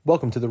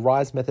Welcome to the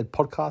Rise Method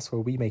podcast, where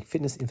we make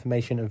fitness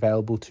information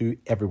available to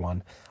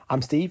everyone.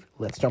 I'm Steve.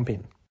 Let's jump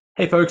in.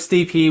 Hey folks,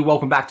 Steve here.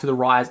 Welcome back to the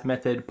Rise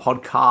Method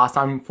podcast.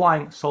 I'm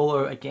flying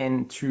solo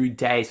again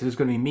today. So there's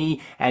going to be me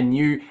and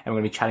you, and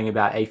we're going to be chatting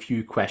about a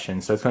few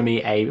questions. So it's going to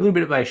be a little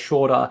bit of a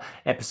shorter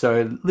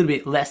episode, a little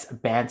bit less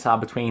banter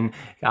between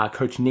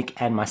Coach Nick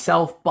and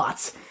myself.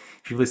 But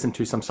if you've listened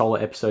to some solo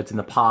episodes in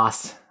the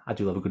past, I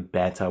do love a good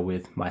banter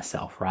with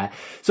myself, right?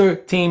 So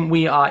team,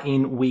 we are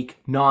in week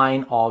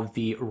 9 of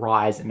the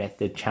Rise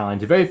Method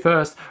Challenge, the very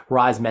first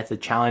Rise Method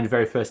Challenge,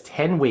 very first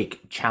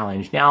 10-week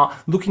challenge. Now,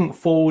 looking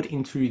forward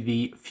into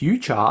the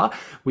future,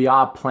 we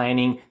are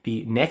planning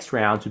the next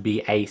round to be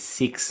a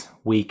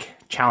 6-week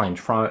challenge.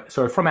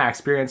 From our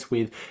experience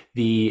with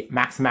the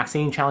Max and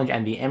Maxine challenge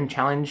and the M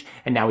challenge,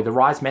 and now with the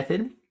Rise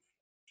Method,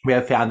 we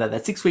have found that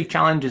 6-week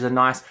challenge is a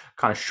nice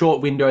kind of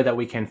short window that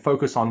we can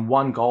focus on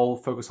one goal,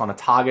 focus on a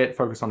target,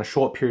 focus on a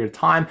short period of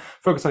time,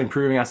 focus on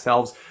improving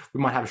ourselves.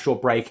 We might have a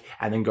short break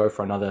and then go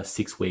for another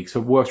 6 weeks.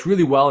 So it works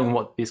really well in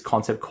what this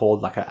concept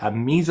called like a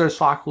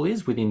mesocycle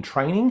is within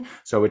training.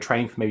 So we're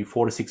training for maybe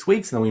 4 to 6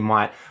 weeks, and then we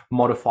might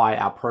modify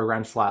our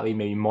program slightly,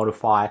 maybe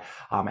modify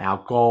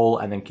our goal,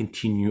 and then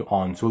continue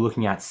on. So we're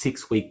looking at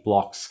 6-week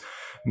blocks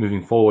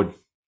moving forward.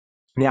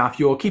 Now, if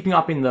you're keeping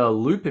up in the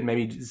loop and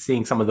maybe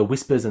seeing some of the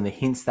whispers and the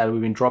hints that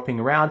we've been dropping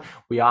around,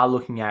 we are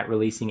looking at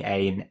releasing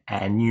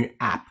a new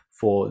app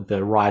for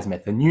the Rise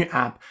Method, a new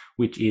app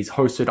which is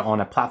hosted on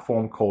a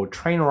platform called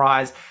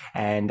Trainerize,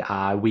 and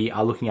we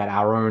are looking at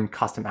our own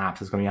custom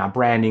apps. It's going to be our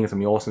branding. It's going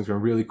to be awesome. It's going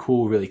to be really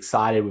cool, really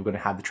excited. We're going to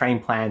have the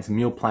training plans,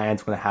 meal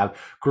plans. We're going to have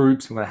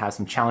groups. We're going to have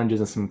some challenges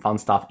and some fun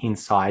stuff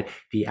inside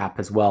the app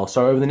as well.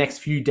 So over the next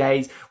few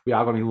days, we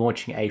are going to be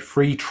launching a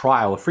free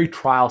trial,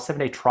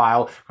 7-day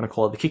trial. I'm going to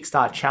call it the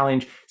Kickstart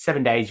Challenge.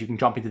 7 days, you can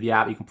jump into the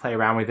app, you can play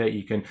around with it,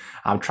 you can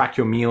track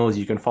your meals,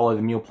 you can follow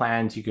the meal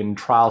plans, you can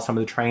trial some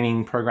of the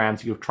training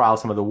programs, you can trial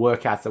some of the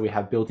workouts that we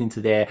have built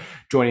into there,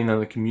 joining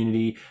the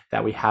community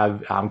that we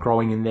have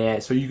growing in there.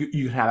 So you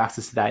can have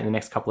access to that in the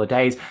next couple of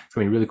days. It's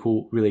going to be really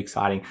cool, really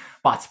exciting.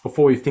 But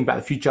before we think about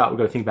the future, we've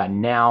got to think about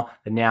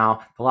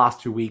the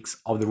last 2 weeks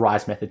of the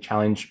Rise Method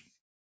Challenge.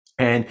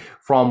 And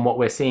from what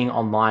we're seeing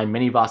online,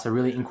 many of us are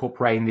really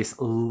incorporating this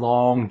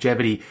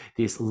longevity,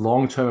 this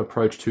long-term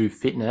approach to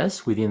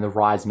fitness within the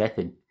Rise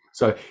Method.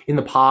 So in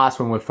the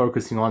past, when we're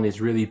focusing on this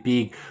really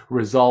big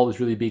result, this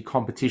really big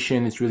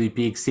competition, this really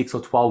big 6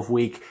 or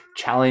 12-week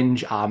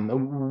challenge,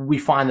 we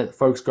find that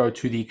folks go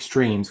to the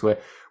extremes where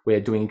we're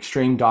doing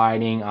extreme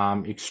dieting,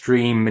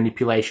 extreme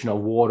manipulation of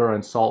water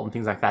and salt and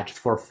things like that just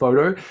for a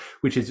photo,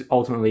 which is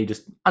ultimately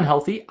just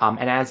unhealthy,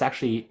 and as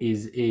actually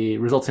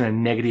it results in a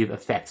negative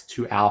effect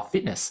to our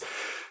fitness.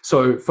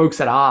 So folks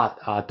that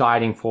are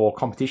dieting for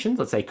competitions,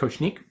 let's say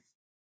Coach Nick,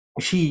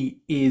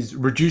 she is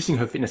reducing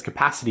her fitness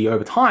capacity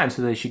over time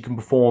so that she can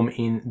perform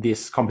in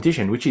this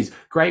competition, which is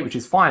great, which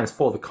is fine. It's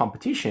for the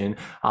competition,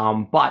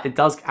 but it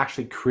does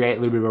actually create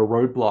a little bit of a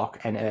roadblock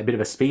and a bit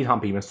of a speed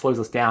hump, even slows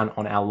us down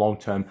on our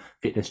long-term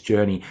fitness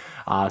journey.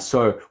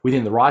 So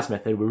within the Rise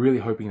Method, we're really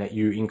hoping that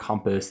you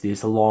encompass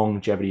this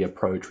longevity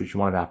approach, which is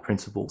one of our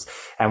principles,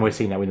 and we're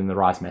seeing that within the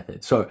Rise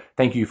Method. So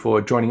thank you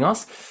for joining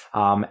us,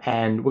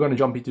 and we're going to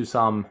jump into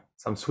some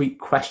sweet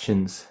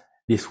questions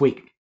this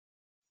week.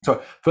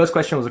 So first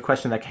question was a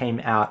question that came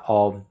out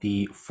of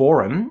the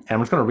forum, and I'm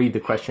just going to read the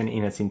question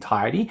in its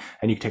entirety,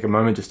 and you can take a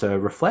moment just to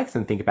reflect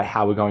and think about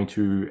how we're going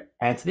to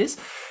answer this.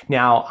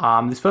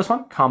 Now, this first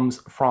one comes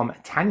from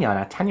Tanya.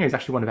 Now, Tanya is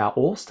actually one of our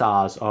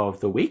all-stars of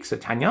the week. So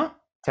Tanya,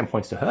 10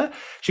 points to her.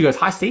 She goes,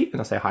 "Hi, Steve,"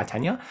 and I say, "Hi,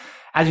 Tanya.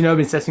 As you know, I've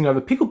been obsessing over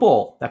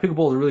pickleball. Now,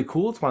 pickleball is really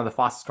cool. It's one of the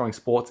fastest growing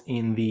sports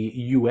in the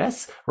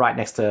US, right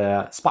next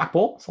to spike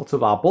ball, sorts of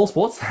ball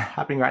sports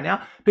happening right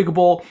now.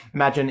 Pickleball,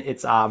 imagine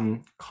it's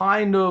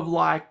kind of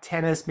like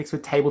tennis mixed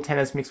with table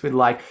tennis, mixed with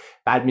like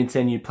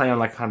badminton. You play on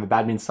like kind of a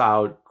badminton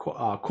style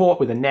court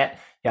with a net.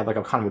 You have like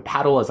a kind of a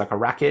paddle as like a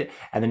racket,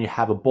 and then you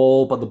have a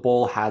ball, but the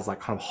ball has like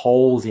kind of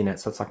holes in it.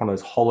 So it's like one of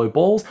those hollow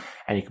balls,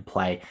 and you can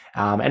play.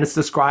 And it's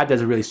described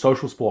as a really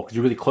social sport because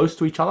you're really close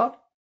to each other.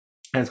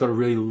 And it's got a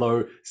really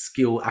low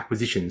skill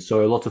acquisition.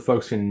 So lots of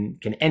folks can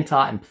enter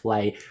and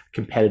play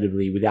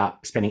competitively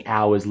without spending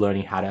hours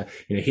learning how to,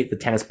 hit the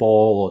tennis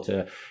ball or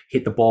to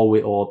hit the ball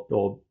with, or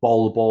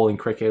bowl the ball in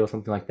cricket or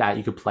something like that.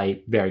 You could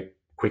play very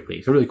quickly.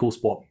 It's a really cool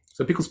sport.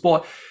 So pickle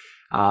sport,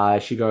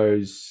 she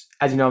goes,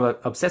 "As you know, I'm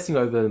obsessing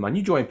over my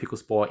new joy in pickle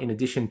sport in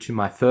addition to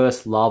my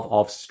first love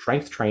of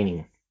strength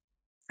training.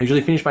 I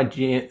usually finish my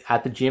gym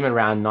at the gym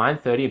around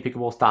 9:30 and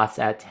pickleball starts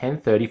at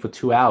 10:30 for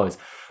 2 hours.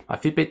 My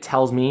Fitbit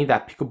tells me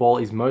that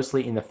pickleball is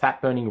mostly in the fat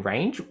burning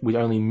range with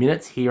only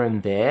minutes here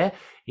and there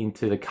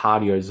into the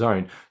cardio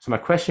zone. So my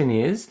question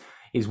is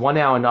 1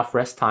 hour enough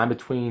rest time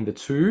between the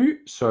two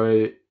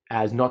so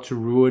as not to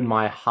ruin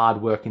my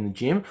hard work in the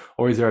gym,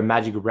 or is there a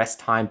magic rest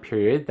time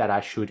period that I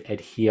should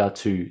adhere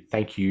to?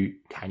 Thank you,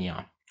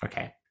 Tanya."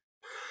 Okay.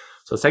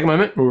 So let's take a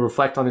moment. We'll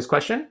reflect on this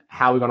question.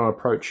 How are we going to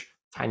approach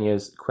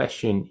Tanya's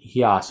question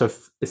here? So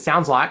it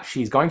sounds like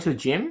she's going to the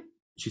gym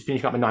she's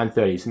finishing up at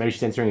 9:30. So maybe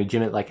she's entering the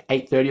gym at like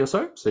 8:30 or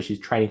so. So she's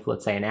training for,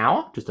 let's say, an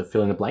hour, just to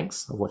fill in the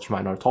blanks of what she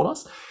might not have told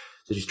us.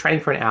 So she's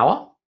training for an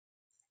hour,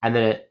 and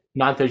then at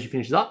 9:30 she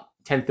finishes up.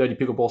 10:30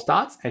 pickleball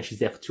starts, and she's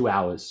there for 2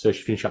 hours. So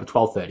she finishes up at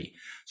 12:30.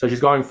 So she's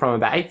going from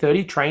about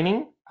 8:30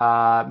 training,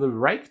 little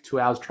break, 2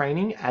 hours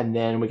training, and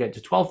then we get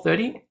to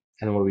 12:30, and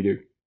then what do we do?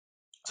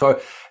 So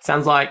it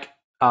sounds like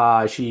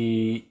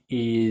she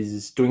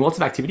is doing lots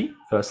of activity,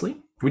 firstly,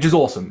 which is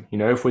awesome. You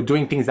know, if we're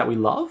doing things that we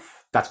love,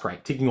 that's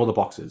great, ticking all the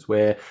boxes.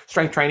 We're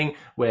strength training,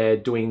 we're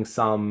doing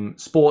some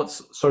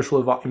sports, social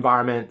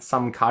environment,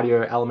 some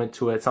cardio element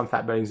to it, some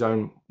fat burning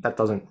zone, that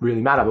doesn't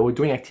really matter, but we're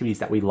doing activities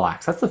that we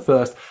like. So that's the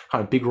first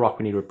kind of big rock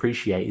we need to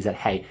appreciate, is that,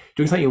 hey,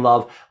 doing something you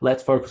love,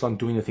 let's focus on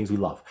doing the things we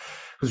love.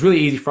 It's really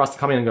easy for us to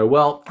come in and go,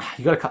 well,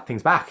 you got to cut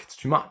things back. It's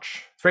too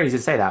much. It's very easy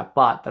to say that,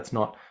 but that's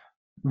not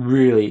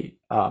really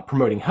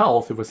promoting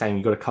health if we're saying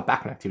you've got to cut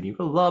back on activity. You've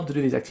got to love to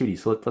do these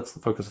activities. So let's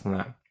focus on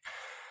that.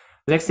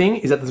 The next thing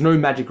is that there's no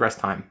magic rest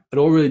time. It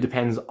all really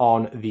depends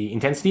on the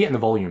intensity and the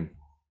volume.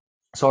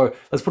 So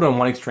let's put it on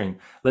one extreme.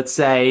 Let's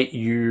say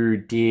you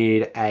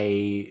did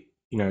a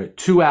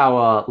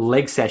 2-hour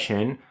leg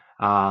session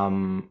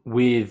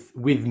with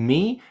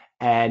me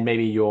and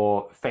maybe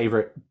your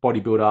favorite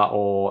bodybuilder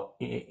or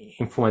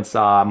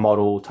influencer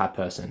model type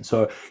person.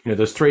 So,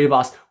 there's 3 of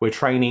us, we're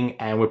training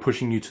and we're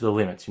pushing you to the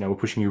limits. We're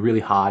pushing you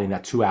really hard in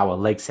that 2-hour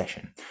leg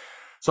session.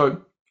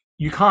 So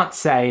you can't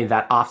say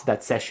that after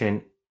that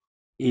session,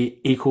 it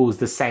equals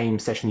the same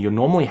session you're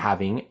normally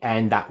having,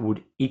 and that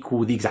would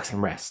equal the exact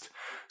same rest.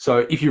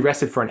 So if you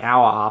rested for an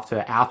hour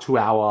after our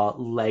 2-hour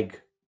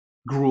leg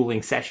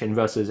grueling session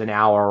versus an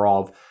hour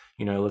of,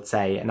 let's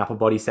say an upper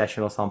body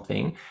session or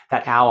something,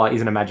 that hour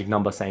isn't a magic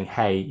number saying,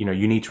 hey,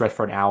 you need to rest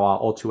for an hour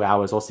or 2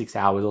 hours or 6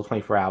 hours or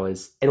 24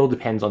 hours. It all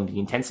depends on the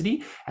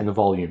intensity and the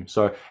volume.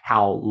 So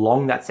how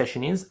long that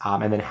session is,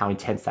 and then how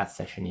intense that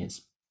session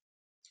is.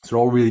 So it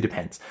all really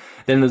depends.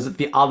 Then there's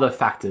the other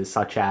factors,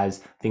 such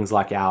as things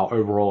like our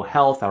overall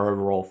health, our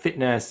overall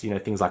fitness,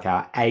 things like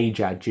our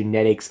age, our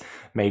genetics,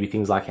 maybe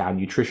things like our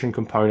nutrition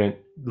component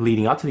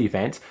leading up to the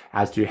event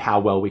as to how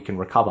well we can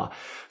recover.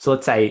 So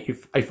let's say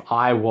if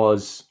I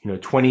was,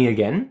 20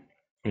 again,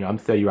 I'm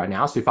 30 right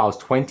now. So if I was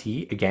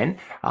 20 again,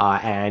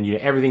 and,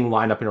 everything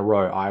lined up in a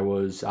row, I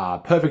was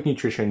perfect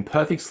nutrition,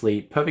 perfect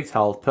sleep, perfect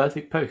health,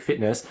 perfect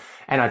fitness,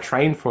 and I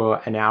trained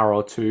for an hour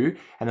or two,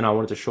 and then I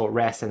wanted to short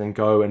rest and then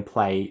go and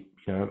play,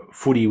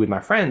 footy with my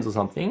friends or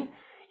something.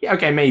 Yeah,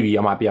 okay, maybe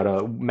I might be able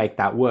to make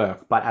that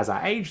work. But as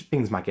I age,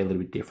 things might get a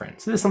little bit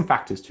different. So there's some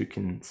factors to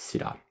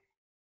consider.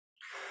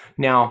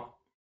 Now,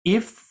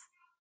 if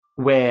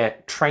we're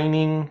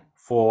training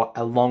for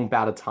a long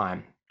bout of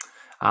time,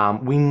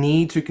 we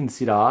need to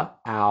consider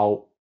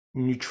our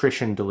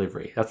nutrition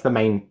delivery. That's the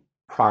main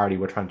priority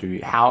we're trying to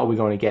do. How are we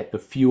going to get the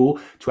fuel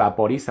to our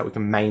body so that we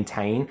can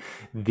maintain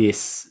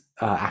this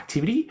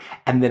activity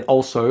and then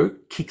also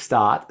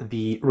kickstart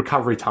the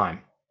recovery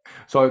time?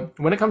 So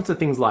when it comes to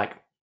things like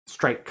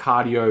straight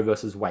cardio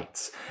versus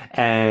weights,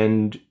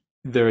 and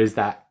there is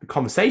that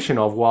conversation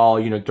of,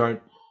 well,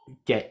 don't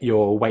get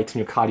your weights and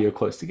your cardio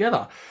close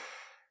together.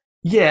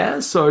 Yeah,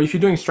 so if you're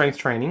doing strength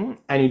training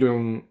and you're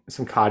doing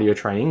some cardio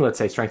training, let's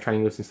say strength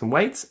training, lifting some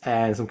weights,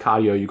 and some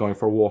cardio, you're going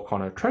for a walk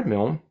on a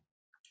treadmill,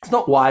 it's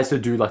not wise to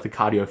do like the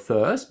cardio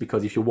first,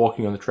 because if you're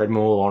walking on the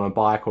treadmill or on a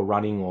bike or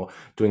running or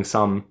doing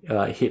some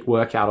HIIT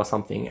workout or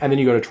something, and then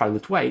you go to try to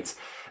lift weights,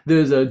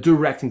 there's a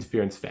direct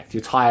interference effect.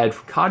 You're tired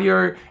from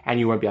cardio and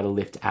you won't be able to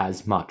lift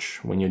as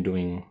much when you're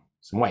doing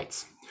some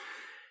weights.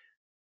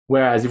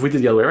 Whereas if we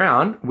did the other way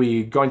around,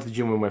 we go into the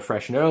gym when we're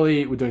fresh and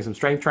early, we're doing some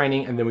strength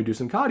training, and then we do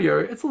some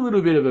cardio, it's a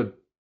little bit of a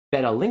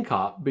better link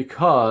up,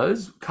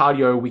 because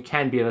cardio, we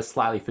can be at a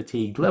slightly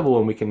fatigued level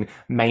and we can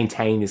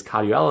maintain this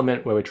cardio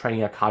element where we're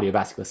training our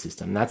cardiovascular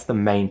system. That's the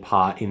main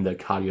part in the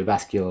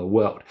cardiovascular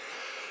world.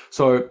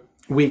 So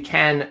we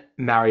can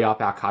marry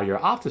up our cardio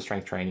after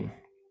strength training.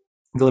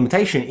 The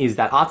limitation is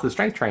that after the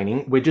strength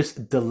training, we're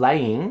just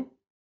delaying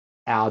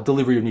our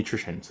delivery of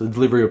nutrition. So the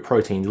delivery of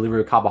protein,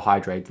 delivery of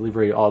carbohydrate,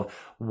 delivery of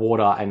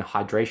water and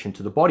hydration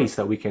to the body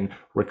so that we can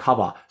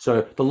recover.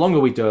 So the longer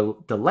we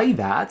delay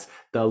that,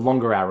 the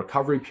longer our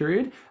recovery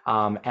period,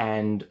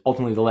 and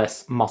ultimately the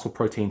less muscle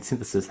protein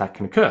synthesis that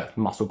can occur,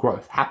 muscle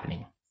growth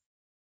happening.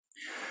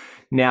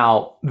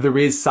 Now, there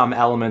is some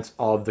elements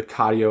of the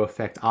cardio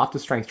effect after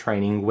strength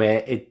training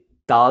where it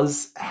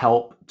does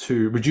help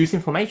to reduce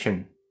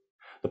inflammation.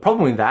 The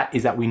problem with that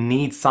is that we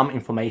need some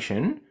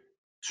inflammation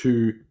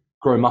to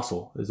grow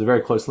muscle. There's a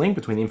very close link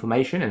between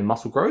inflammation and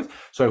muscle growth.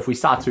 So if we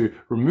start to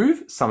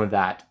remove some of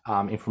that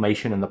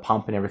inflammation and the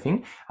pump and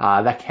everything,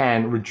 that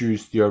can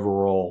reduce the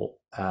overall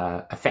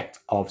effect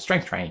of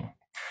strength training.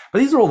 But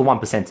these are all the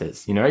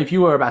 1%ers. If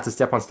you were about to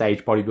step on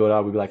stage,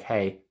 bodybuilder, we'd be like,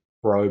 hey,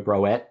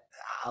 broette,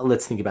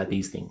 let's think about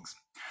these things.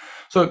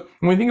 So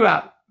when we think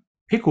about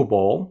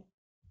pickleball,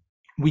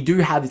 we do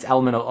have this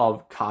element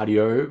of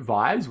cardio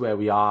vibes where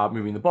we are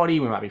moving the body,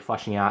 we might be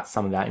flushing out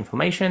some of that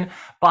inflammation.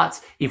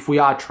 But if we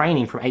are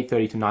training from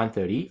 8:30 to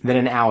 9:30, then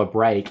an hour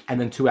break, and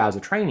then 2 hours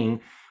of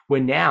training, we're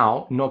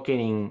now not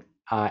getting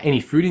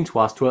any food into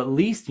us to at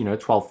least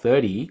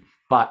 12:30.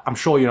 But I'm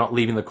sure you're not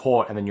leaving the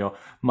court and then you're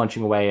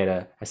munching away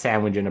at a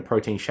sandwich and a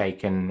protein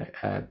shake and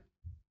I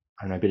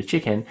don't know, a bit of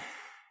chicken.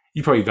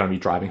 You're probably going to be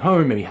driving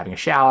home, maybe having a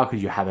shower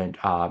because you haven't,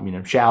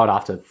 showered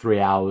after 3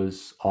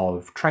 hours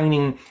of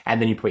training, and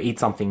then you probably eat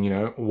something,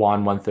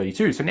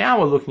 1:32. So now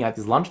we're looking at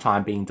this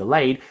lunchtime being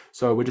delayed.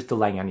 So we're just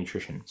delaying our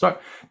nutrition. So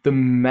the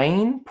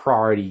main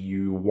priority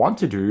you want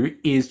to do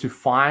is to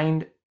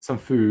find some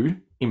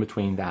food in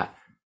between that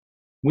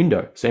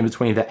window. So in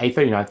between the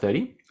 8:30,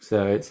 9:30.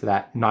 So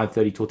that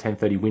 9:30 till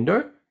 10:30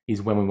 window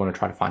is when we want to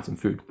try to find some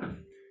food. The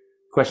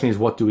question is,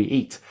 what do we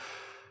eat?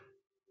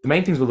 The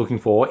main things we're looking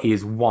for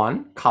is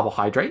 1,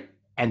 carbohydrate,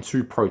 and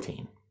 2,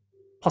 protein,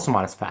 plus or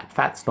minus fat.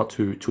 Fat's not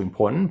too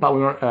important, but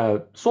we want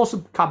a source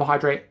of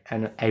carbohydrate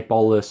and a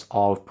bolus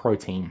of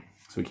protein.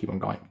 So we keep on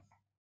going.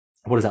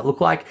 What does that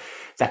look like?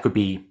 That could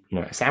be,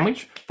 a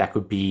sandwich. That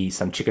could be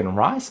some chicken and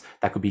rice.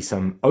 That could be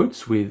some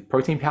oats with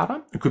protein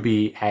powder. It could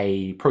be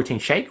a protein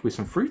shake with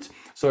some fruit.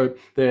 So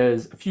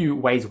there's a few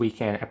ways we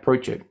can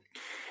approach it.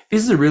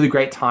 This is a really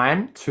great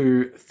time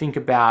to think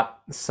about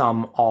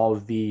some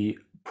of the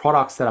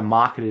products that are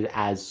marketed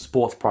as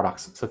sports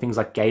products. So things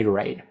like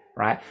Gatorade,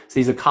 right? So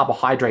these are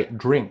carbohydrate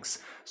drinks.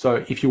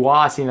 So if you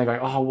are sitting there going,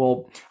 oh,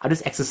 well, I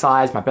just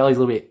exercised, my belly's a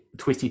little bit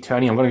twisty,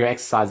 turny, I'm going to go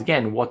exercise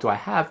again. What do I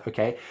have?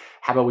 Okay,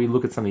 how about we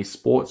look at some of these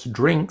sports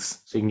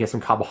drinks so you can get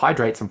some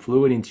carbohydrates, some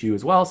fluid into you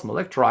as well, some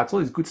electrolytes, all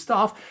this good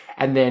stuff,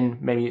 and then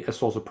maybe a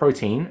source of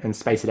protein and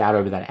space it out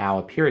over that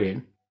hour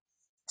period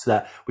so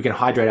that we can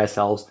hydrate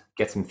ourselves,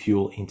 get some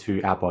fuel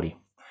into our body.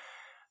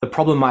 The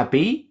problem might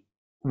be,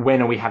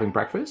 when are we having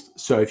breakfast?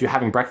 So if you're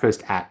having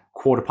breakfast at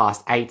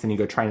 8:15 and you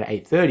go train at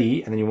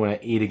 8:30 and then you want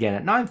to eat again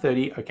at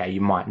 9:30, okay,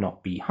 you might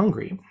not be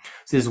hungry.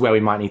 So this is where we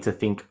might need to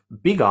think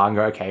bigger and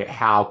go, okay,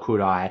 how could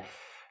I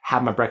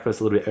have my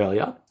breakfast a little bit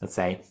earlier, let's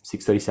say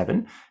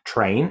 6:37,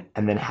 train,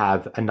 and then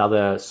have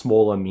another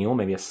smaller meal,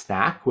 maybe a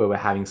snack where we're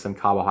having some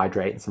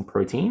carbohydrate and some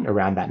protein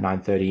around that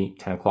 9:30,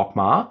 10 o'clock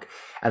mark,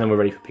 and then we're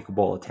ready for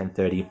pickleball at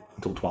 10:30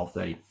 until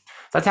 12:30.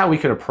 So that's how we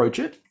can approach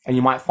it. And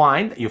you might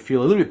find that you'll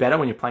feel a little bit better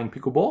when you're playing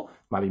pickleball.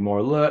 You might be more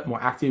alert,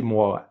 more active,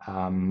 more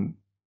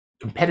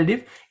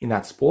competitive in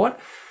that sport.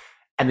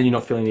 And then you're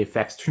not feeling the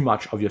effects too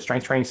much of your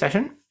strength training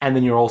session. And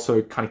then you're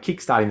also kind of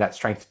kickstarting that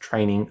strength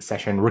training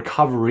session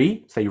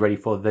recovery, so you're ready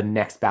for the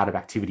next bout of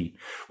activity,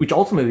 which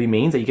ultimately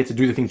means that you get to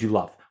do the things you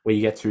love, where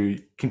you get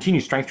to continue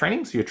strength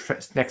training. So your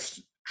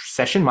next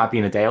session might be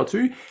in a day or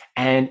two,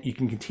 and you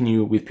can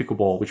continue with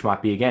pickleball, which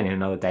might be again in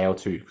another day or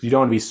two, because you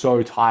don't want to be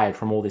so tired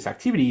from all this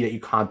activity that you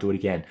can't do it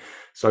again.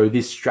 So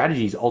this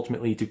strategy is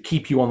ultimately to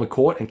keep you on the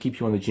court and keep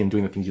you on the gym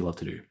doing the things you love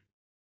to do.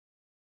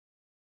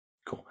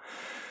 Cool.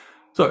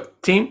 So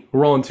team,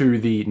 we're on to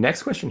the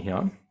next question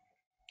here.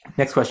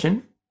 Next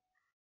question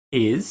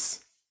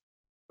is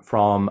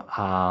from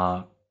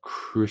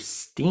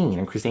Christine,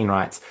 and Christine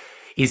writes,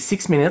 is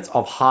 6 minutes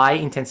of high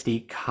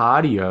intensity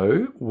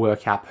cardio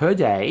workout per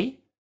day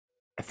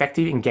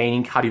effective in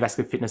gaining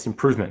cardiovascular fitness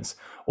improvements?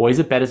 Or is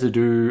it better to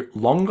do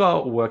longer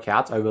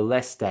workouts over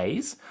less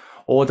days?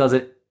 Or does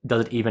it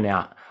even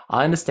out?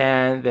 I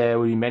understand there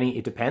will be many,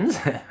 it depends,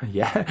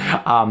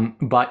 yeah,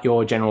 but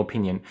your general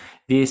opinion.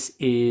 This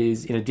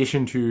is in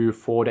addition to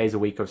 4 days a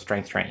week of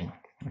strength training.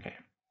 Okay.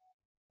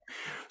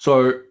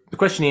 So the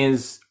question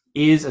is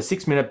a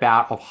 6 minute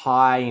bout of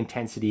high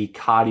intensity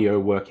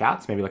cardio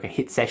workouts, maybe like a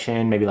HIIT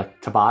session, maybe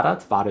like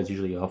Tabata. Tabata is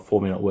usually a 4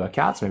 minute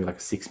workout, so maybe like a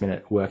 6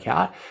 minute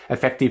workout,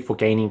 effective for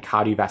gaining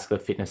cardiovascular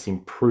fitness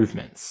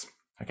improvements?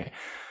 Okay.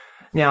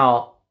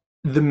 Now,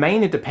 the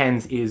main it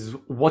depends is,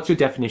 what's your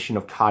definition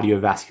of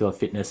cardiovascular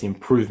fitness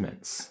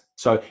improvements?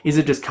 So is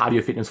it just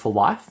cardio fitness for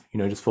life,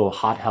 just for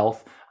heart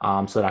health,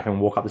 so that I can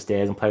walk up the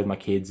stairs and play with my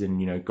kids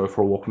and, go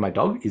for a walk with my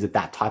dog? Is it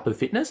that type of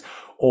fitness?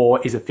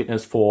 Or is it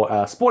fitness for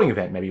a sporting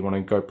event? Maybe you want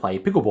to go play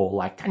pickleball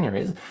like Tanya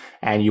is,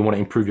 and you want to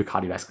improve your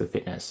cardiovascular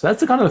fitness. So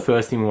that's the kind of the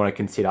first thing we want to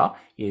consider,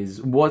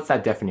 is what's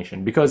that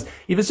definition? Because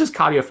if it's just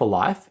cardio for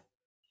life,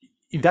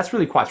 that's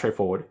really quite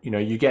straightforward.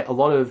 You get a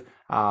lot of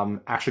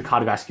actual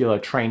cardiovascular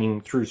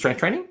training through strength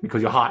training,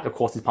 because your heart, of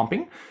course, is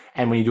pumping.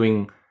 And when you're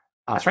doing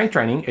strength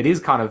training, it is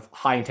kind of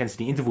high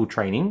intensity interval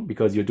training,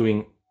 because you're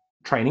doing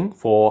training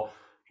for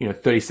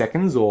 30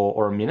 seconds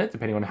or a minute,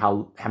 depending on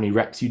how many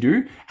reps you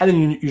do. And then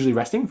you're usually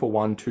resting for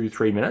 1, 2,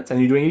 3 minutes, and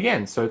you're doing it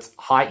again. So it's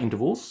high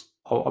intervals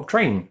of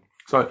training.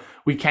 So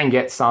we can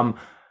get some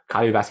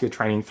cardiovascular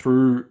training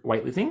through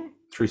weightlifting,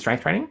 through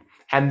strength training.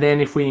 And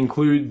then if we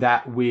include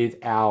that with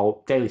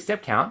our daily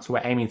step count, so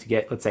we're aiming to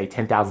get, let's say,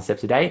 10,000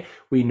 steps a day,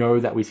 we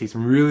know that we see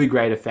some really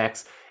great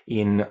effects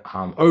in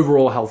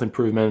overall health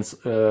improvements,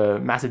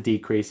 massive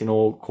decrease in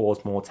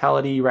all-cause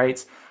mortality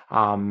rates,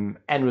 and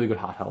really good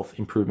heart health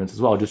improvements as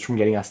well, just from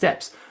getting our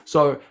steps.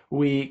 So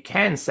we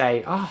can say,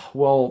 you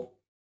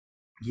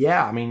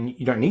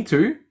don't need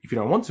to if you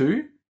don't want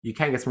to. You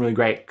can get some really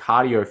great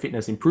cardio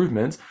fitness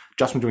improvements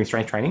just from doing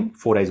strength training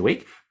 4 days a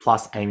week,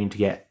 plus aiming to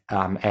get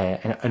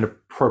an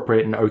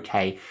appropriate and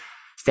okay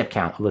step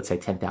count of, let's say,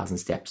 10,000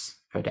 steps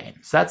per day.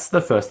 So that's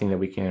the first thing that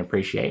we can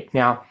appreciate.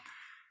 Now,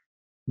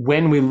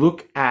 when we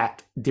look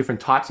at different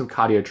types of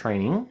cardio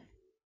training,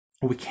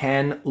 we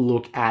can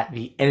look at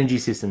the energy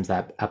systems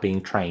that are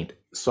being trained.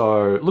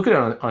 So look at it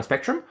on a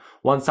spectrum.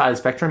 One side of the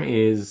spectrum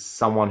is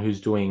someone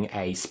who's doing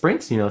a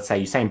sprint, let's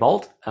say Usain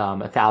Bolt,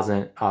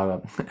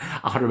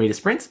 100-meter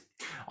sprint.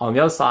 On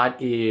the other side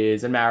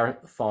is a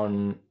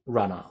marathon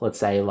runner, let's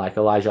say like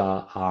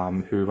Elijah,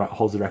 who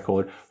holds the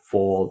record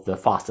for the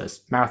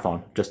fastest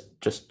marathon, just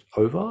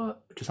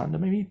under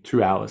maybe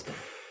 2 hours.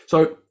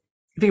 So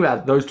think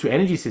about those two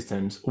energy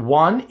systems.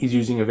 One is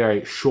using a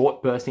very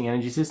short bursting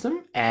energy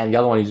system, and the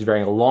other one is a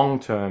very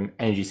long-term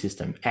energy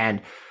system.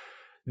 And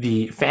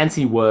the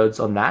fancy words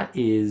on that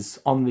is,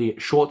 on the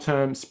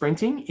short-term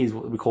sprinting is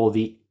what we call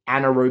the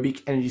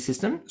anaerobic energy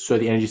system. So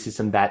the energy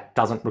system that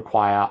doesn't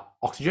require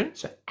oxygen,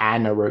 so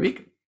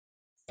anaerobic.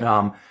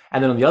 And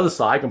then on the other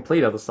side,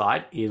 complete other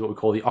side, is what we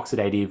call the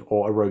oxidative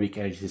or aerobic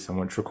energy system,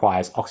 which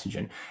requires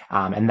oxygen.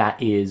 And that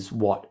is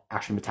what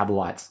actually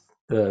metabolites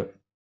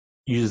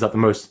uses up the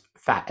most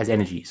fat as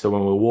energy. So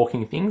when we're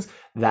walking things,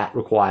 that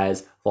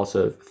requires lots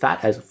of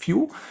fat as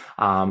fuel.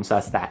 So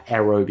that's that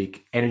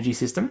aerobic energy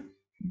system.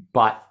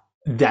 But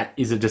that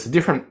is just a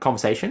different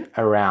conversation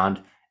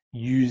around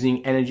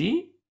using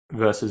energy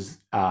versus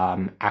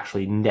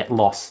actually net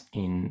loss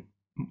in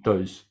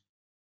those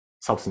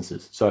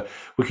substances. So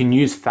we can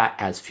use fat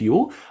as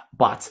fuel,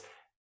 but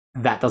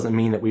that doesn't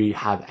mean that we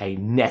have a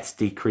net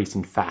decrease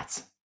in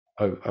fats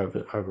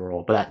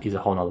overall. But that is a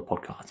whole nother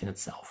podcast in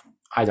itself.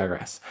 I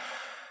digress.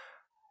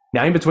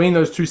 Now, in between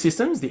those two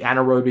systems, the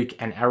anaerobic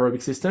and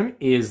aerobic system,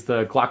 is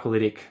the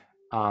glycolytic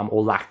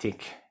or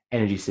lactic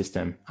energy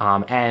system.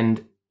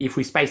 And if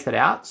we space that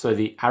out, so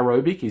the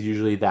aerobic is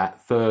usually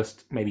that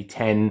first maybe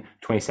 10,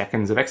 20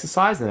 seconds of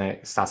exercise, and then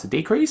it starts to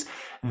decrease.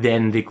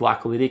 Then the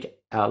glycolytic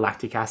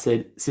lactic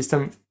acid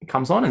system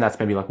comes on, and that's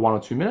maybe like 1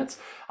 or 2 minutes.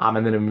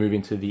 And then we move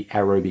into the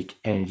aerobic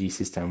energy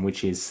system,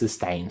 which is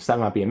sustained. So that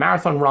might be a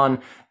marathon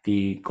run.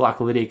 The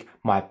glycolytic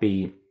might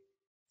be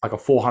like a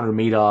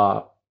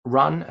 400-meter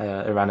run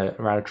around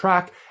a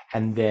track,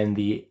 and then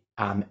the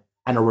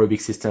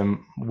anaerobic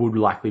system would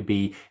likely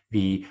be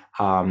the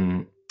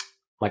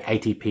like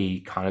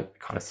ATP kind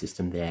of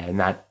system there. And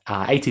that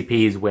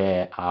ATP is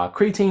where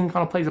creatine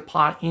kind of plays a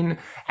part in,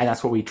 and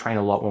that's what we train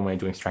a lot when we're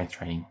doing strength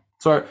training.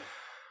 So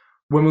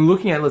when we're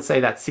looking at, let's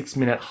say, that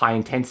 6-minute high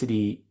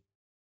intensity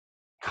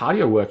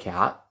cardio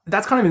workout,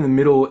 that's kind of in the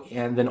middle,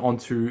 and then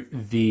onto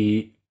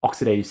the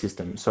oxidative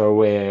system. So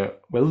we're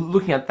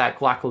looking at that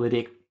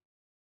glycolytic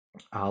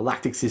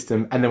lactic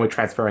system, and then we're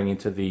transferring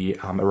into the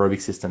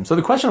aerobic system. So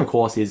the question, of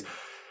course, is,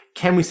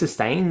 can we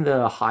sustain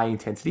the high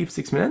intensity for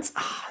 6 minutes?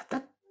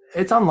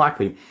 It's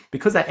unlikely,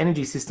 because that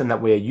energy system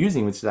that we're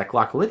using, which is that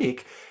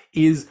glycolytic,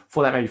 is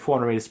for that maybe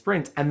 400-meter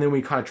sprint, and then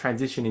we kind of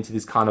transition into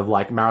this kind of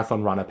like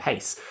marathon runner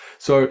pace.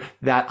 So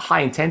that high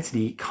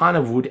intensity kind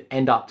of would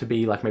end up to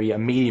be like maybe a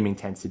medium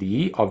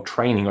intensity of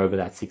training over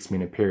that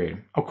 6-minute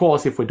period. Of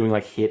course, if we're doing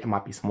like HIIT, it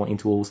might be some more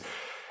intervals,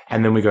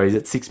 and then we go, is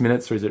it 6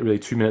 minutes or is it really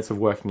 2 minutes of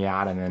working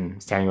out and then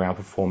standing around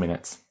for 4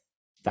 minutes?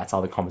 That's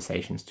other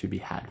conversations to be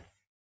had.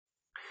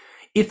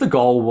 If the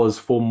goal was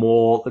for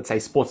more, let's say,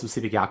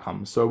 sport-specific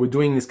outcomes, so we're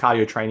doing this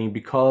cardio training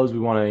because we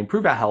want to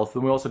improve our health,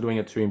 and we're also doing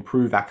it to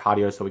improve our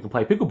cardio so we can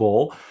play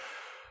pickleball,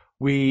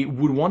 we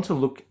would want to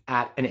look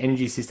at an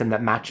energy system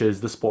that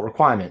matches the sport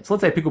requirements. So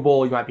let's say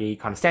pickleball, you might be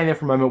kind of standing there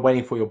for a moment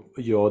waiting for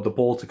the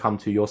ball to come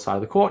to your side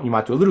of the court. You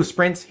might do a little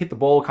sprint, hit the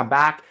ball, come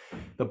back.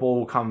 The ball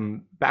will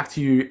come back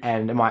to you,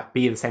 and it might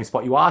be at the same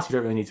spot you are, so you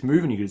don't really need to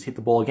move, and you can just hit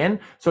the ball again.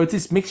 So it's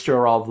this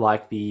mixture of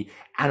like the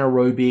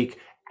anaerobic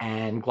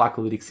and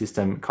glycolytic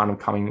system kind of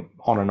coming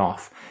on and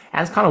off.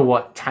 And it's kind of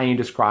what Tanya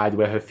described,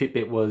 where her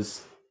Fitbit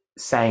was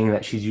saying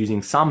that she's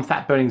using some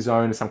fat burning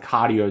zone and some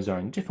cardio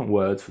zone, different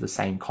words for the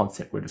same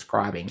concept we're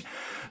describing.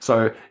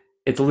 So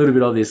it's a little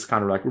bit of this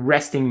kind of like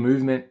resting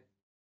movement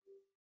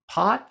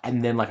part,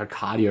 and then like a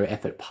cardio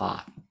effort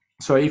part.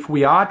 So if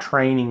we are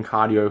training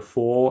cardio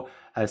for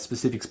a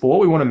specific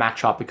sport, we want to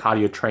match up the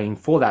cardio training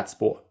for that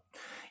sport.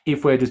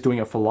 If we're just doing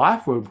it for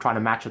life, we're trying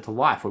to match it to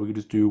life, or we could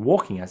just do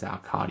walking as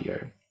our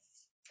cardio.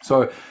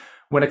 So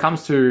when it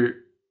comes to,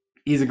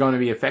 is it going to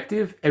be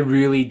effective? It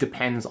really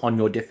depends on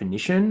your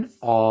definition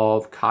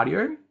of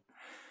cardio.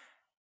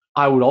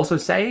 I would also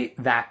say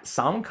that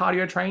some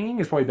cardio training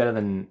is probably better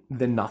than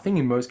nothing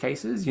in most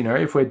cases. You know,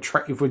 if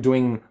we're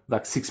doing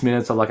like 6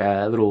 minutes of like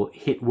a little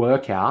HIIT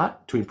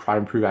workout to try to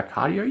improve our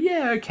cardio,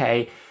 yeah,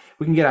 okay,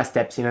 we can get our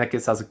steps in, and that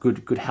gets us a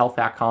good health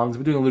outcomes.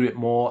 We're doing a little bit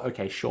more,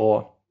 okay,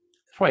 sure.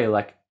 It's probably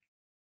like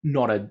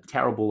not a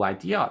terrible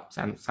idea.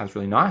 Sounds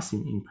really nice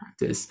in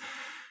practice.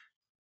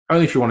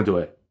 Only if you want to do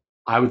it.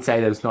 I would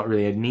say there's not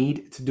really a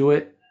need to do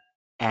it.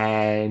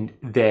 And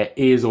there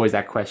is always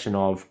that question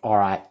of, all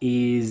right,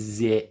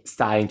 is it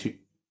starting to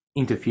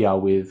interfere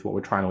with what we're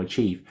trying to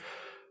achieve?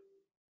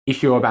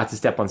 If you're about to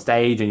step on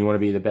stage and you want to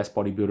be the best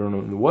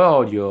bodybuilder in the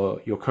world,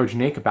 your coach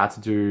Nick about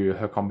to do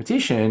her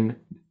competition,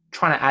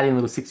 trying to add in a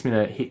little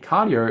 6-minute HIIT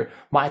cardio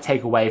might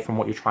take away from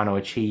what you're trying to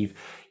achieve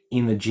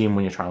in the gym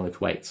when you're trying to lift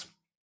weights.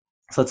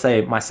 So let's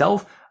say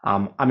myself,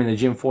 I'm in the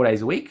gym 4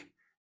 days a week,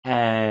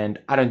 and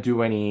I don't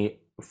do any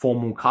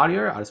formal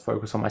cardio. I just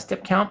focus on my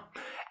step count.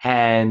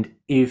 And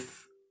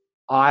if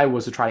I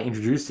was to try to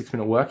introduce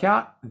 6-minute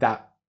workout,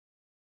 that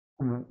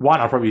one,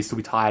 I'll probably still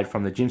be tired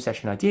from the gym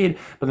session I did,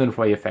 but then it'll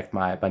probably affect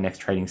my next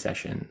training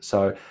session.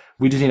 So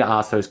we just need to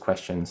ask those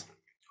questions.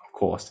 Of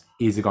course,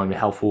 is it going to be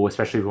helpful,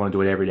 especially if we want to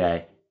do it every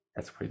day?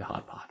 That's probably the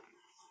hard part.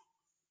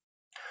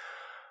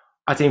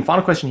 I'd say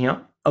final question here,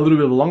 a little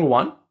bit of a longer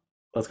one.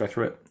 Let's go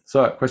through it.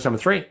 So question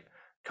number 3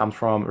 comes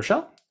from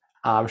Rochelle.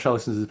 Rochelle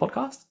listens to this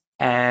podcast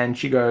and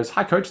she goes,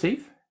 "Hi, Coach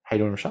Steve." How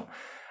you doing, Rochelle?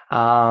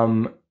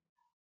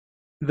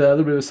 The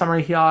little bit of a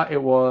summary here,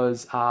 it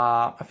was,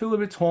 I feel a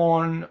little bit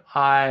torn.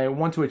 I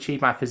want to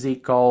achieve my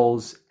physique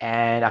goals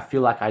and I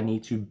feel like I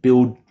need to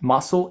build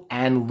muscle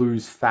and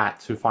lose fat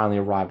to finally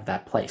arrive at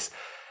that place.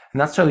 And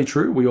that's totally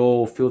true. We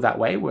all feel that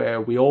way, where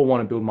we all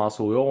want to build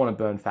muscle. We all want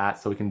to burn fat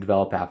so we can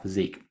develop our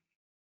physique.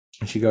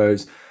 And she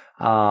goes,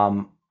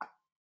 I'm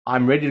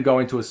ready to go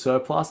into a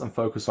surplus and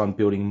focus on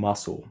building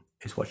muscle,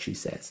 is what she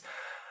says.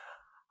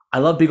 I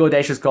love big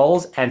audacious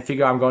goals and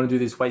figure I'm going to do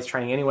this weights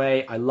training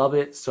anyway. I love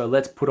it. So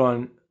let's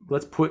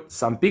put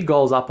some big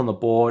goals up on the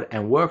board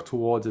and work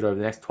towards it over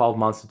the next 12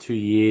 months to 2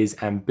 years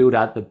and build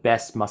out the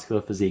best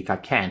muscular physique I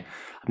can.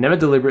 I've never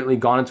deliberately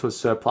gone into a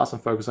surplus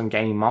and focused on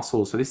gaining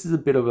muscle. So this is a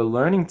bit of a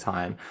learning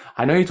time.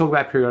 I know you talk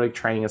about periodic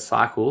training as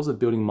cycles of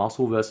building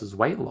muscle versus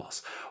weight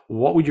loss.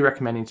 What would you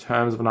recommend in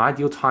terms of an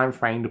ideal time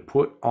frame to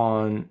put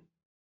on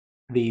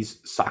these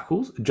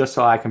cycles, just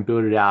so I can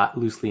build it out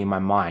loosely in my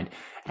mind?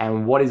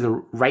 And what is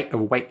the rate of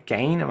weight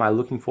gain am I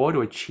looking for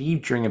to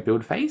achieve during a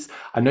build phase?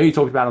 I know you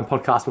talked about it on the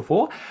podcast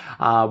before,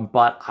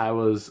 but I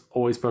was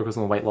always focused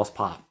on the weight loss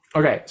part.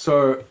 Okay,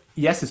 so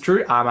yes, it's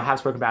true. I have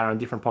spoken about it on a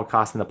different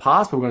podcast in the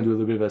past, but we're going to do a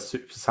little bit of a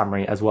super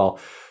summary as well.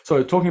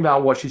 So talking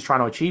about what she's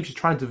trying to achieve, she's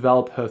trying to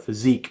develop her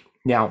physique.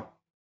 Now,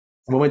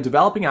 when we're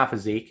developing our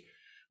physique,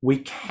 we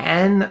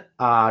can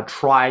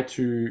try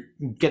to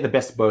get the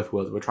best of both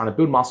worlds. We're trying to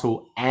build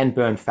muscle and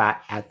burn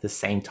fat at the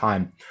same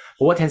time.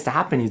 But what tends to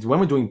happen is when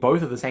we're doing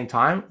both at the same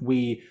time,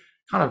 we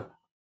kind of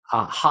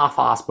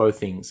half-ass both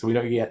things. So we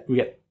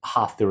get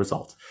half the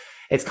result.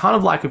 It's kind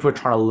of like if we're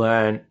trying to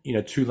learn,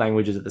 2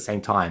 languages at the same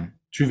time,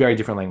 2 very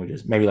different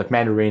languages, maybe like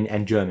Mandarin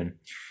and German.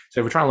 So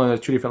if we're trying to learn those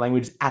 2 different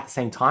languages at the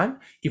same time,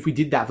 if we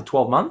did that for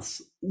 12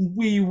 months,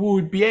 we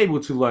would be able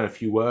to learn a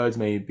few words,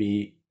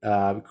 maybe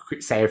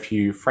say a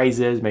few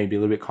phrases, maybe a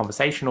little bit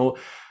conversational.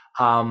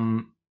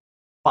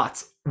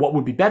 But what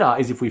would be better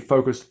is if we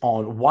focused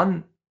on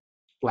one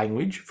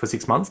language for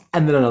 6 months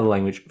and then another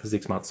language for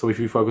 6 months. So if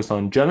you focus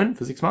on German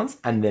for 6 months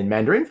and then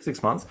Mandarin for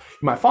 6 months,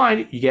 you might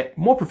find you get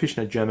more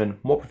proficient at German,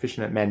 more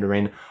proficient at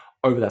Mandarin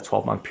over that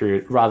 12-month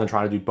period, rather than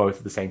trying to do both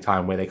at the same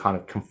time where they kind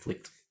of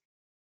conflict.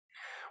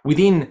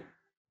 Within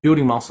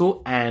building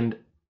muscle and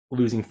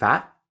losing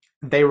fat,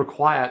 they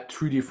require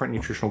 2 different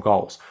nutritional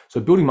goals. So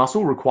building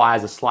muscle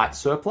requires a slight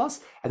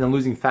surplus, and then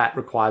losing fat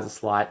requires a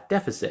slight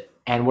deficit.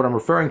 And what I'm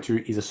referring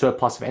to is a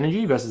surplus of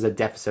energy versus a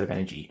deficit of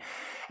energy.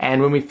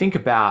 And when we think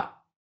about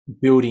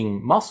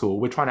building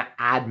muscle, we're trying to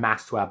add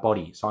mass to our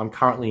body. So I'm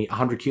currently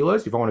 100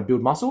 kilos. If I want to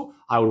build muscle,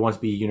 I would want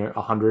to be,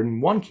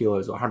 101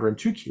 kilos or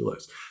 102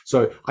 kilos.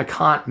 So I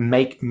can't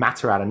make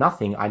matter out of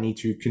nothing. I need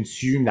to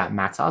consume that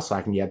matter so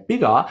I can get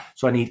bigger.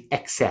 So I need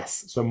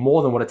excess. So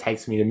more than what it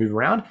takes for me to move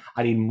around,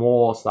 I need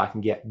more so I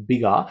can get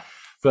bigger.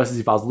 Versus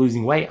if I was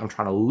losing weight, I'm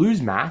trying to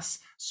lose mass.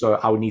 So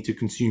I would need to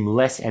consume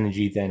less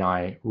energy than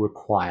I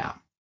require.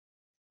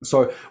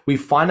 So we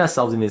find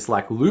ourselves in this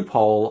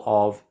loophole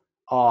of,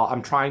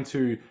 I'm trying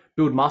to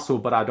build muscle,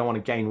 but I don't want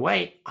to gain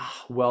weight.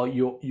 Well,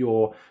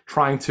 you're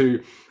trying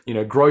to,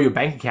 grow your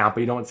bank account,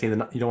 but you don't want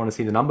to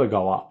see the number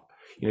go up.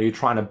 You're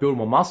trying to build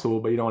more muscle,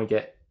 but you don't want to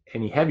get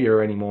any heavier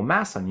or any more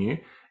mass on you.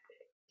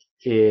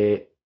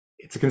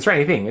 It's a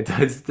constraining thing.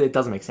 It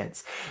doesn't make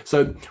sense.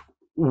 So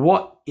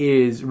what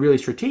is really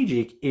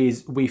strategic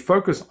is we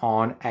focus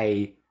on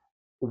a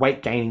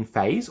weight gaining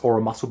phase or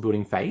a muscle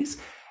building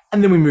phase,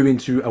 and then we move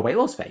into a weight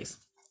loss phase.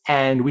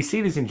 And we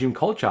see this in gym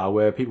culture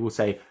where people will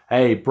say,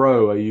 "Hey,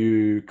 bro, are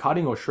you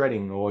cutting or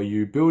shredding, or are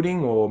you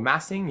building or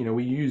massing?"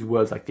 We use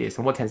words like this.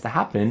 And what tends to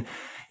happen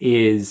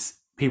is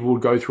people will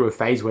go through a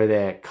phase where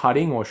they're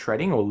cutting or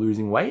shredding or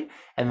losing weight,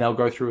 and they'll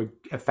go through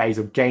a phase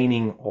of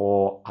gaining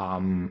or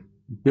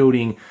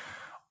building.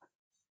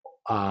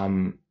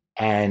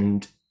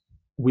 And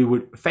we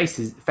would phase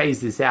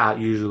this out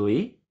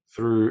usually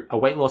through a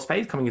weight loss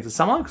phase coming into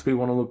summer, because we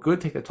want to look good,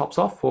 take the tops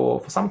off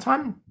for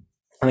summertime,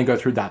 and then go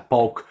through that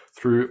bulk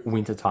through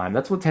winter time.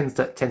 That's what tends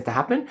to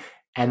happen.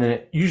 And then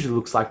it usually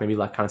looks like maybe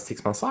kind of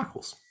 6-month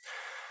cycles.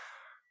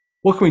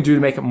 What can we do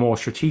to make it more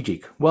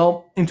strategic?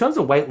 Well, in terms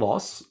of weight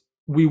loss,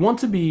 we want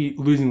to be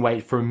losing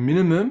weight for a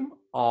minimum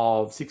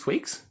of 6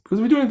 weeks, because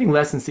if we do anything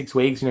less than 6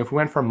 weeks, if we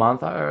went for a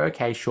month,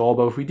 okay, sure.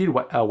 But if we did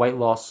a weight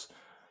loss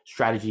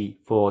strategy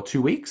for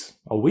 2 weeks,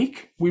 a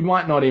week, we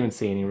might not even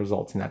see any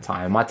results in that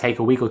time. It might take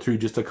a week or two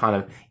just to kind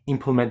of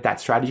implement that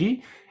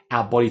strategy,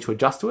 our body to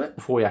adjust to it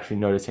before we actually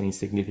notice any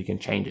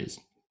significant changes.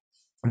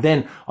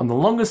 Then on the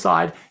longer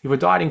side, if we're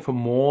dieting for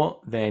more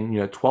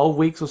than 12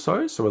 weeks or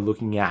so we're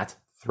looking at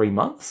 3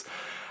 months,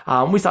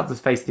 we start to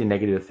face the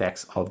negative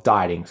effects of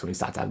dieting. So we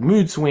start to have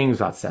mood swings, we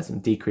start to have some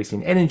decrease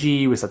in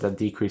energy, we start to have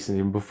decreases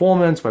in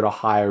performance, we're at a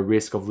higher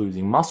risk of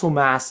losing muscle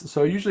mass.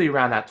 So usually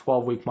around that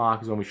 12-week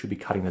mark is when we should be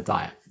cutting the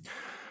diet.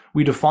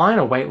 We define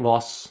a weight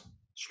loss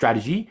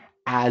strategy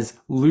as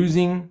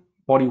losing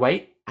body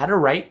weight at a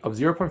rate of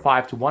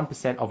 0.5 to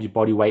 1% of your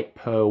body weight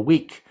per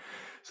week.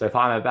 So if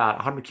I'm about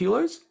 100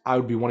 kilos, I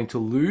would be wanting to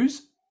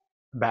lose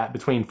about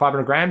between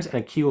 500 grams and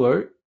a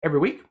kilo every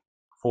week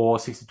for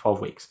 6 to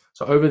 12 weeks.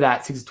 So over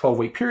that 6 to 12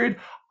 week period,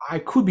 I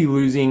could be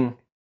losing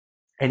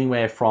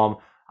anywhere from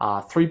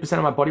 3%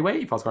 of my body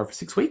weight if I was going for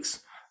 6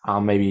 weeks,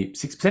 maybe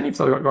 6% if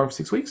I was going for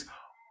 6 weeks,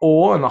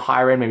 or on the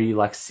higher end, maybe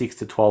like 6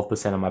 to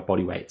 12% of my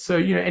body weight. So,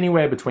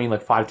 anywhere between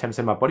like 5 to 10%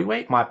 of my body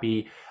weight might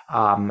be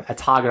a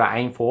target I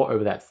aim for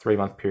over that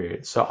 3-month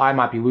period. So I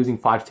might be losing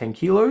 5 to 10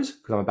 kilos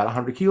because I'm about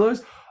 100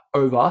 kilos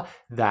over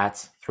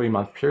that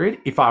 3-month period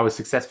if I was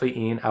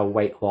successfully in a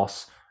weight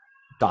loss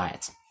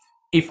diet.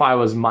 If I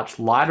was much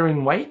lighter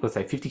in weight, let's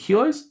say 50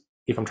 kilos,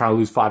 if I'm trying to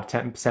lose 5 to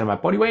 10% of my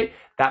body weight,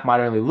 that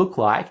might only look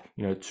like,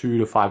 2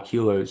 to 5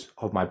 kilos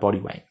of my body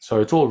weight. So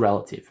it's all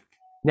relative.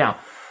 Now,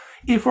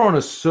 if we're on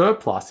a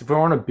surplus, if we're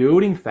on a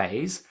building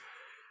phase,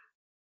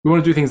 we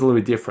want to do things a little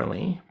bit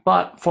differently,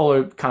 but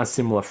follow kind of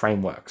similar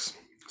frameworks.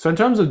 So in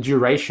terms of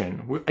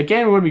duration,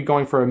 again, we're going to be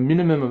going for a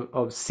minimum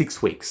of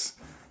 6 weeks.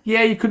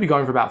 Yeah, you could be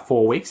going for about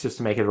 4 weeks just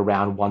to make it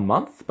around 1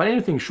 month, but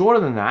anything shorter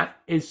than that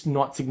is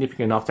not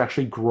significant enough to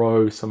actually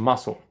grow some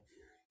muscle.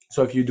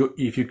 So if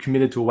you're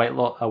committed to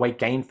a weight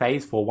gain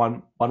phase for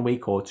one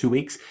week or 2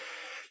 weeks,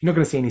 you're not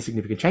going to see any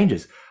significant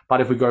changes.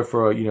 But if we go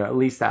for at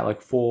least that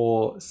like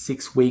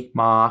 4-6 week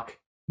mark,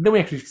 then we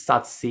actually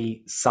start to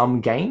see some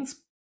gains.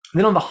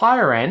 Then on the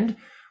higher end,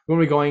 when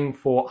we're going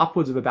for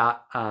upwards of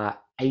about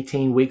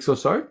 18 weeks or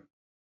so,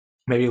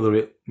 maybe a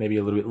little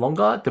bit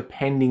longer,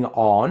 depending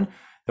on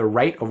the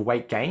rate of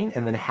weight gain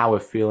and then how we're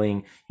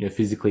feeling,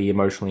 physically,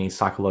 emotionally,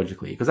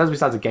 psychologically. Because as we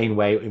start to gain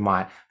weight, we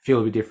might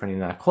feel a bit different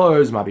in our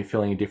clothes, might be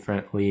feeling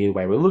differently the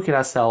way we look at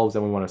ourselves,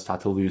 and we want to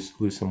start to lose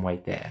some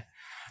weight there.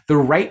 The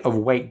rate of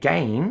weight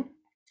gain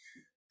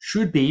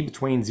should be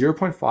between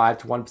 0.5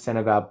 to 1%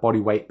 of our body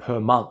weight per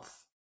month.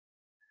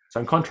 So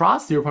in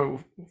contrast,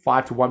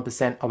 0.5 to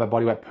 1% of our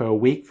body weight per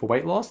week for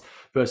weight loss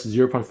versus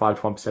 0.5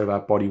 to 1% of our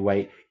body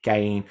weight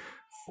gain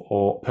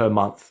per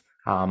month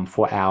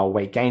for our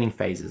weight gaining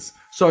phases.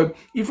 So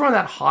if we're on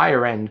that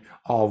higher end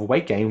of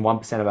weight gain,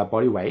 1% of our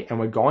body weight, and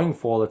we're going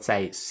for, let's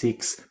say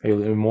 6, maybe a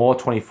little more,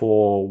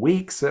 24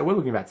 weeks, so we're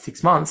looking at about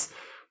 6 months,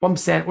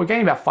 1%, we're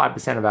gaining about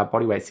 5% of our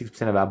body weight,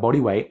 6% of our body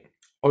weight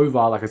over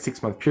like a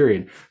 6-month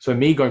period. So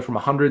me going from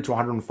 100 to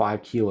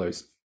 105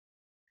 kilos,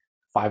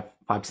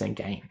 5%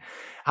 gain.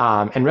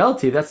 And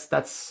relative,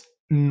 that's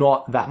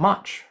not that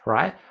much,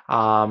 right?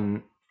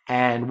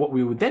 And what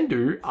we would then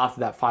do after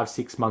that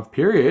 5-6 month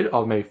period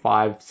of maybe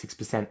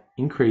 5-6%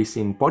 increase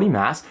in body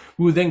mass,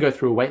 we would then go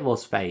through a weight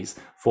loss phase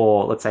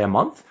for, let's say, a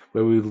month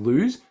where we would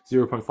lose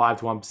 0.5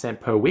 to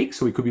 1% per week.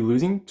 So we could be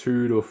losing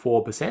 2 to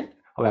 4%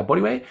 of our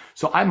body weight.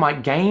 So I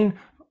might gain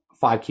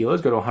 5 kilos,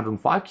 go to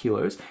 105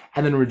 kilos,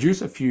 and then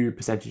reduce a few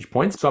percentage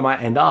points. So I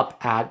might end up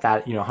at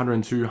that,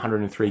 102,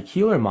 103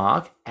 kilo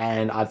mark,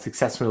 and I've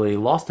successfully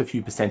lost a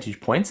few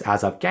percentage points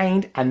as I've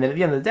gained. And then at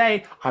the end of the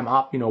day, I'm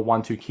up,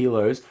 1-2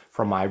 kilos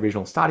from my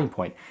original starting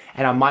point.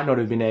 And I might not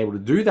have been able to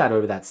do that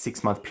over that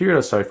 6-month period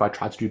or so. If I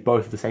tried to do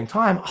both at the same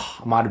time,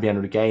 I might have been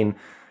able to gain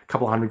a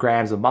couple of 100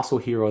 grams of muscle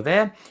here or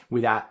there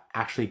without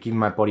actually giving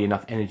my body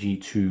enough energy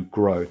to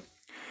grow.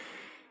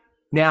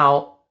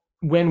 Now,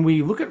 when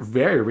we look at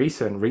very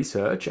recent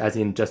research, as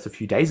in just a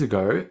few days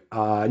ago,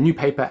 a new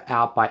paper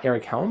out by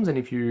Eric Helms, and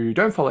if you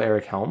don't follow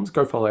Eric Helms,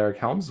 go follow Eric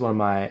Helms, one of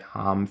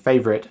my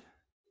favorite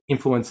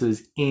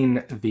influencers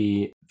in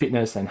the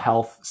fitness and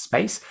health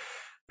space.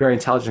 Very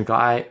intelligent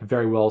guy,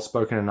 very well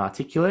spoken and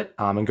articulate,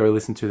 and go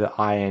listen to the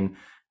Iron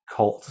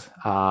Culture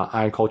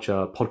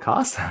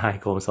podcast. I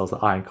call themselves the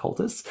Iron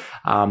Cultists,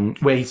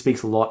 where he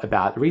speaks a lot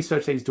about the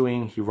research that he's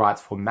doing. He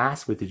writes for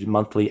Mass with his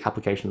monthly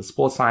application of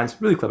sports science.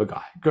 Really clever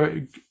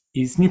guy.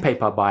 His new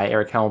paper by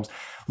Eric Helms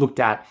looked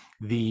at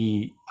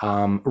the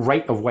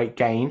rate of weight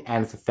gain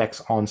and its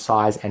effects on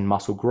size and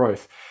muscle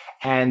growth.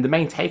 And the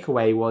main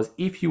takeaway was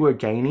if you were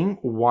gaining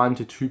 1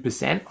 to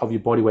 2% of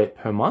your body weight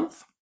per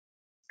month,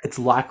 it's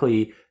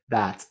likely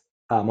that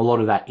a lot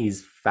of that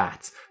is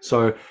fat.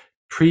 So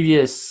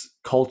previous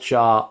culture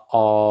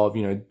of,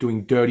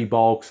 doing dirty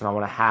bulks and I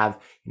want to have,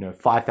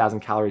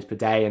 5,000 calories per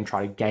day and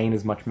try to gain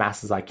as much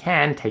mass as I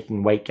can,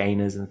 taking weight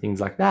gainers and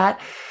things like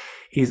that,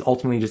 is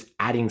ultimately just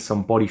adding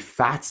some body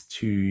fat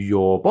to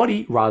your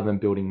body rather than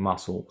building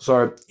muscle.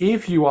 So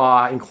if you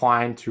are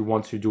inclined to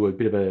want to do a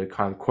bit of a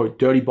kind of quote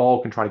dirty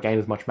bulk and try to gain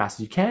as much mass as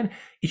you can,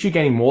 if you're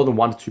gaining more than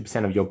 1 to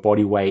 2% of your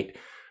body weight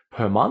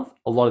per month,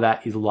 a lot of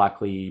that is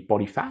likely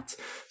body fat.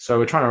 So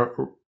we're trying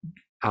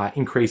to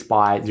increase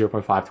by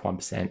 0.5 to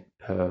 1%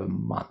 per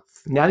month.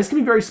 Now this can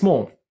be very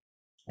small.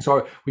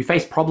 So we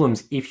face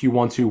problems if you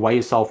want to weigh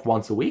yourself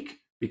once a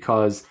week,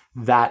 because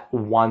that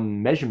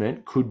one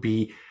measurement could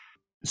be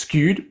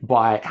skewed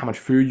by how much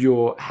food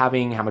you're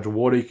having, how much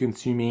water you're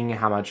consuming,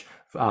 how much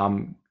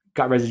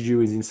gut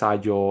residue is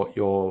inside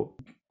your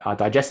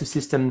digestive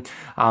system.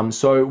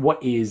 So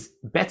what is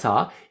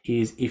better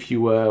is if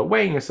you were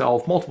weighing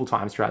yourself multiple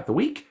times throughout the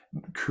week,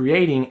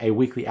 creating a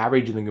weekly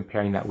average and then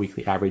comparing that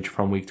weekly average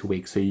from week to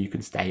week so you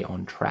can stay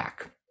on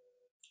track.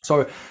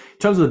 So in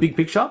terms of the big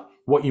picture,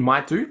 what you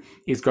might do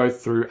is go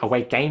through a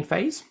weight gain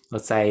phase,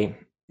 let's say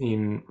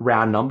in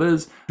round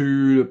numbers,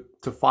 2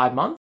 to 5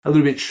 months. A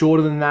little bit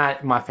shorter than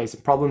that, you might face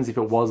some problems. If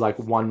it was like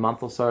 1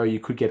 month or so, you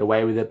could get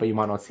away with it, but you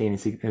might not see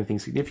anything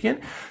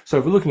significant. So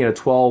if we're looking at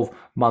a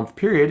 12-month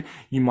period,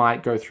 you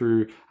might go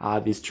through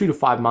these 2 to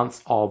 5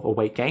 months of a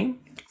weight gain.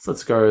 So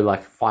let's go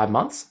like 5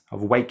 months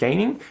of weight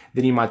gaining.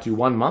 Then you might do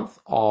 1 month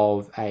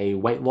of a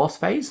weight loss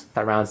phase.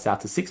 That rounds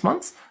out to 6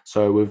 months.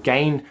 So we've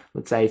gained,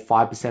 let's say,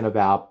 5% of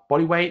our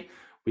body weight.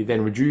 We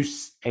then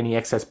reduce any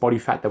excess body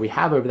fat that we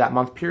have over that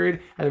month period,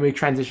 and then we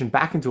transition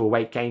back into a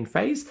weight gain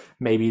phase,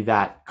 maybe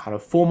that kind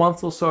of 4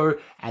 months or so,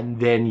 and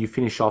then you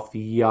finish off the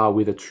year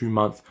with a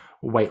 2-month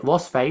weight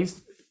loss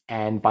phase.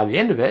 And by the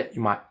end of it,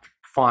 you might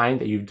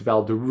find that you've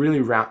developed a really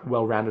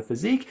well-rounded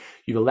physique.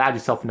 You've allowed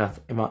yourself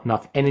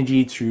enough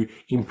energy to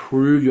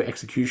improve your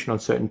execution on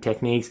certain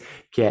techniques,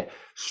 get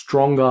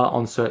stronger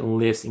on certain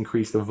lifts,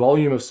 increase the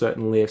volume of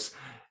certain lifts.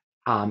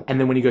 And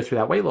then when you go through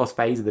that weight loss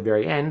phase at the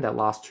very end, that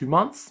last 2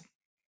 months,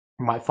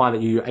 you might find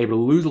that you're able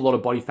to lose a lot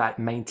of body fat,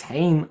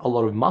 maintain a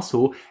lot of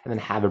muscle, and then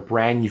have a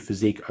brand new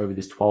physique over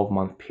this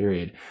 12-month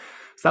period.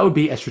 So that would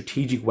be a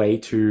strategic way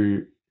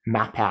to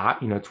map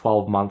out,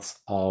 12 months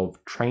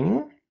of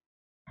training.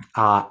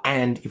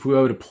 And if we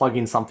were to plug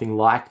in something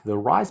like the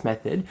RISE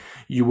method,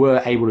 you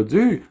were able to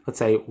do, let's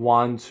say,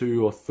 1,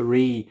 2, or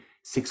 3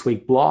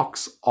 6-week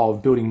blocks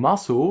of building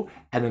muscle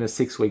and then a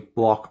 6-week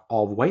block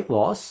of weight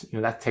loss.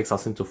 That takes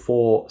us into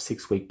 4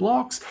 6-week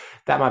blocks.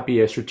 That might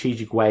be a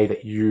strategic way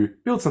that you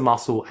build some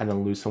muscle and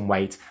then lose some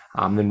weight,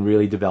 then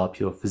really develop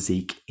your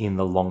physique in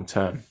the long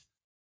term.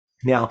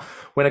 Now,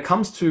 when it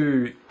comes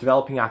to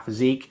developing our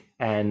physique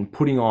and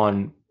putting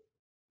on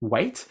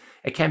weight,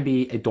 it can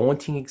be a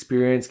daunting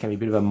experience, can be a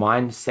bit of a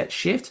mindset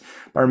shift.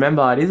 But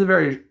remember, it is a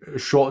very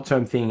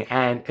short-term thing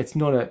and it's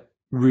not a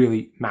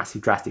really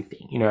massive drastic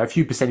thing. A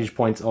few percentage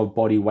points of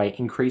body weight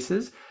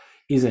increases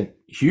isn't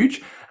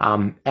huge.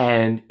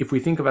 And if we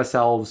think of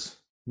ourselves,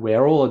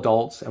 we're all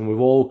adults and we've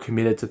all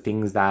committed to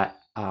things that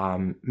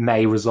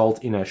may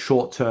result in a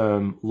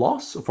short-term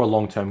loss for a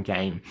long-term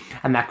gain.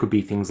 And that could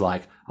be things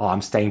like,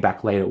 I'm staying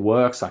back late at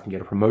work so I can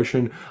get a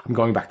promotion. I'm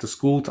going back to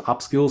school to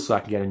upskill so I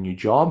can get a new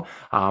job.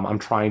 I'm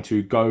trying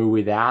to go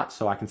without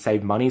so I can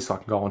save money so I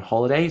can go on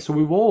holiday. So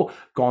we've all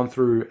gone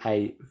through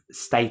a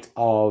state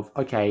of,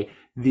 okay,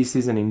 this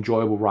isn't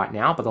enjoyable right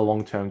now, but the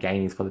long-term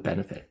gain is for the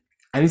benefit.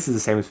 And this is the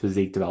same as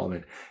physique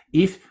development.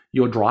 If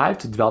your drive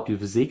to develop your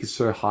physique is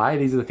so high,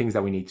 these are the things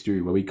that we need to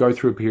do, where we go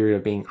through a period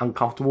of being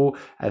uncomfortable,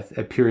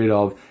 a period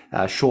of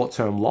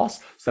short-term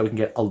loss, so that we can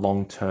get a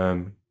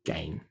long-term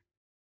gain.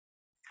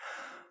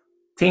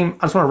 Team,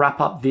 I just want to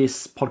wrap up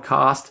this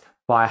podcast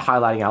by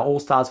highlighting our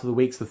all-stars for the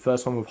week. So the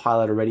first one we've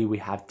highlighted already, we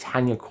have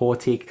Tanya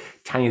Kortik.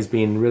 Tanya's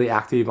been really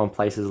active on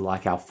places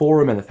like our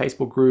forum and the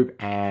Facebook group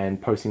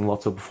and posting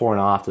lots of before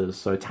and afters.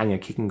 So Tanya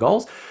kicking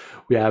goals.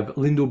 We have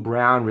Lyndall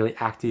Brown, really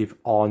active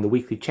on the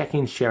weekly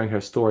check-ins, sharing her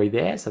story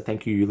there. So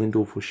thank you,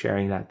 Lyndall, for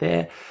sharing that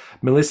there.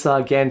 Melissa,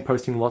 again,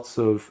 posting lots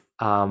of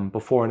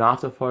before and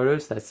after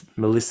photos. That's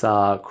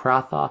Melissa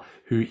Crowther,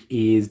 who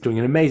is doing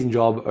an amazing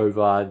job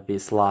over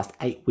this last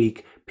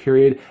 8-week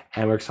period.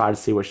 And we're excited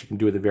to see what she can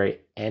do at the very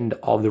end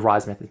of the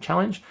RISE Method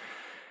Challenge.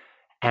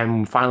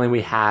 And finally,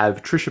 we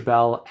have Trisha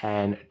Bell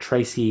and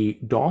Tracy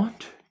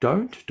Daunt,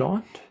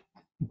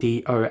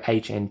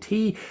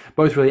 D-O-H-N-T,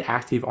 both really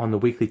active on the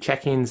weekly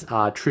check-ins.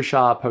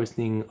 Trisha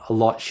posting a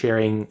lot,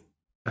 sharing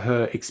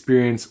her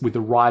experience with the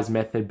RISE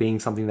method being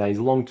something that is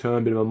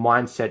long-term, bit of a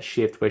mindset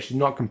shift where she's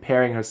not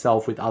comparing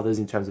herself with others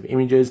in terms of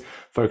images,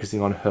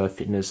 focusing on her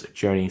fitness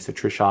journey. So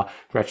Trisha,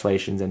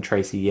 congratulations. And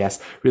Tracy, yes,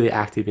 really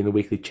active in the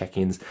weekly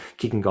check-ins,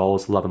 kicking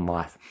goals, loving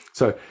life.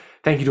 So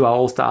thank you to our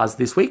all-stars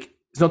this week.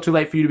 It's not too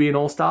late for you to be an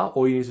all-star.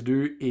 All you need to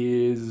do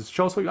is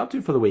show us what you're up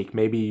to for the week.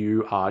 Maybe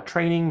you are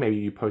training. Maybe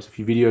you post a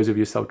few videos of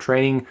yourself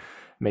training.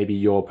 Maybe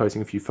you're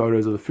posting a few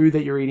photos of the food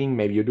that you're eating.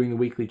 Maybe you're doing the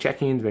weekly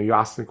check-ins. Maybe you're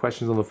asking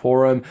questions on the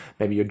forum.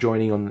 Maybe you're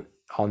joining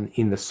on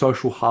in the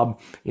social hub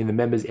in the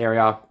members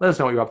area. Let us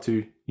know what you're up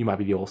to. You might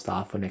be the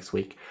all-star for next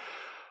week.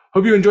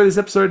 Hope you enjoyed this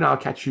episode, and I'll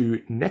catch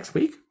you next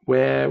week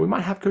where we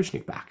might have Coach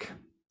Nick back.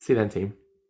 See you then, team.